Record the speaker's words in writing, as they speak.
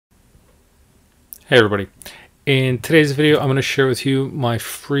Hey everybody, in today's video I'm going to share with you my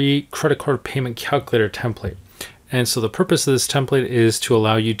free credit card payment calculator template. And so the purpose of this template is to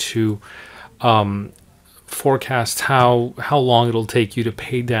allow you to forecast how long it'll take you to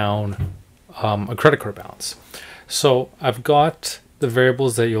pay down a credit card balance. So I've got the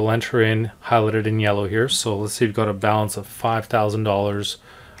variables that you'll enter in highlighted in yellow here. So let's say you've got a balance of $5,000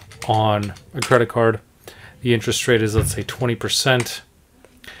 on a credit card. The interest rate is, let's say, 20%.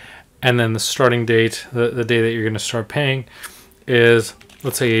 And then the starting date, the day that you're going to start paying is,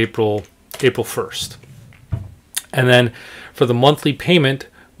 let's say, April 1st. And then for the monthly payment,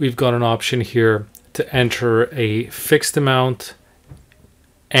 we've got an option here to enter a fixed amount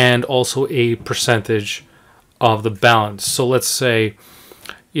and also a percentage of the balance. So let's say,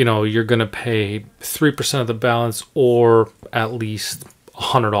 you're going to pay 3% of the balance or at least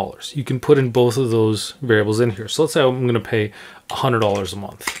 $100. You can put in both of those variables in here. So let's say I'm going to pay $100 a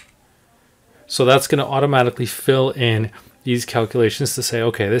month. So that's going to automatically fill in these calculations to say,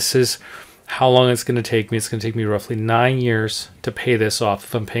 okay, this is how long it's going to take me. It's going to take me roughly 9 years to pay this off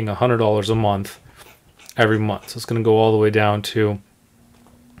if I'm paying $100 a month every month. So it's going to go all the way down to,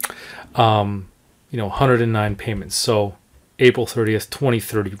 109 payments. So April 30th,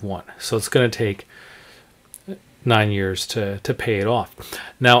 2031. So it's going to take 9 years to pay it off.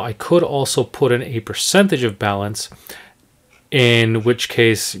 Now, I could also put in a percentage of balance, in which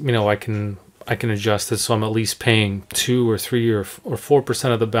case, I can adjust this so I'm at least paying 2 or 3 or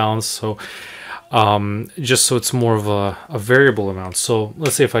 4% of the balance. So just so it's more of a variable amount. So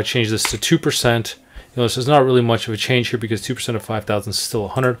let's say if I change this to 2%, there's not really much of a change here because 2% of 5,000 is still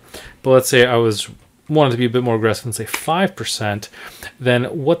 100. But let's say I wanted to be a bit more aggressive and say 5%, then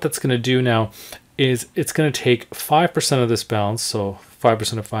what that's going to do now is it's going to take 5% of this balance, so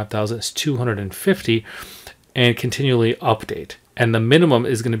 5% of 5,000 is 250, and continually update. And the minimum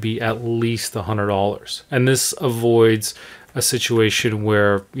is going to be at least $100. And this avoids a situation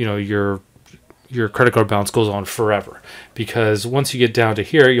where, your credit card balance goes on forever. Because once you get down to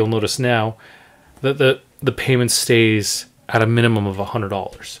here, you'll notice now that the payment stays at a minimum of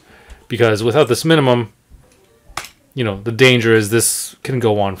 $100. Because without this minimum, the danger is this can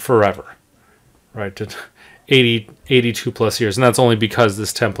go on forever, right? 82 plus years. And that's only because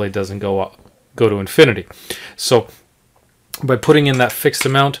this template doesn't go to infinity. So by putting in that fixed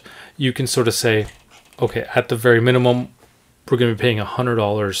amount, you can sort of say, okay, at the very minimum, we're going to be paying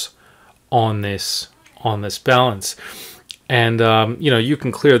 $100 on this balance. And, you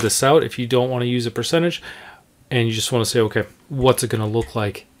can clear this out if you don't want to use a percentage, and you just want to say, okay, what's it going to look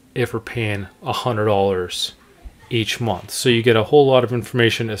like if we're paying $100 each month? So you get a whole lot of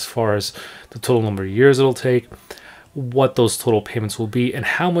information as far as the total number of years it'll take, what those total payments will be, and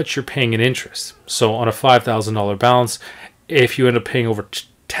how much you're paying in interest. So on a $5,000 balance, if you end up paying over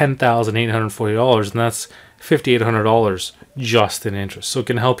 $10,840, then that's $5,800 just in interest. So it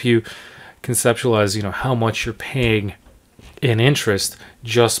can help you conceptualize, how much you're paying in interest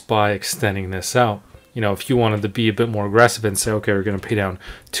just by extending this out. If you wanted to be a bit more aggressive and say, okay, we're going to pay down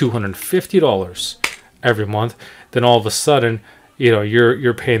 $250 every month, then all of a sudden,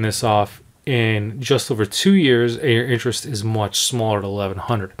 you're paying this off in just over 2 years, and your interest is much smaller at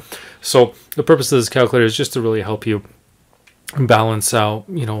 $1,100. So the purpose of this calculator is just to really help you balance out,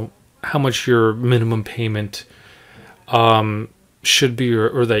 how much your minimum payment should be,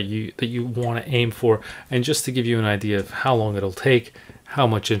 or that you want to aim for, and just to give you an idea of how long it'll take, how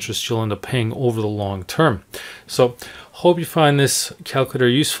much interest you'll end up paying over the long term. So hope you find this calculator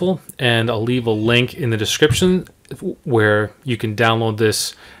useful, and I'll leave a link in the description where you can download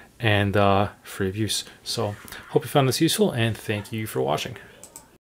this and free of use. So hope you found this useful, and thank you for watching.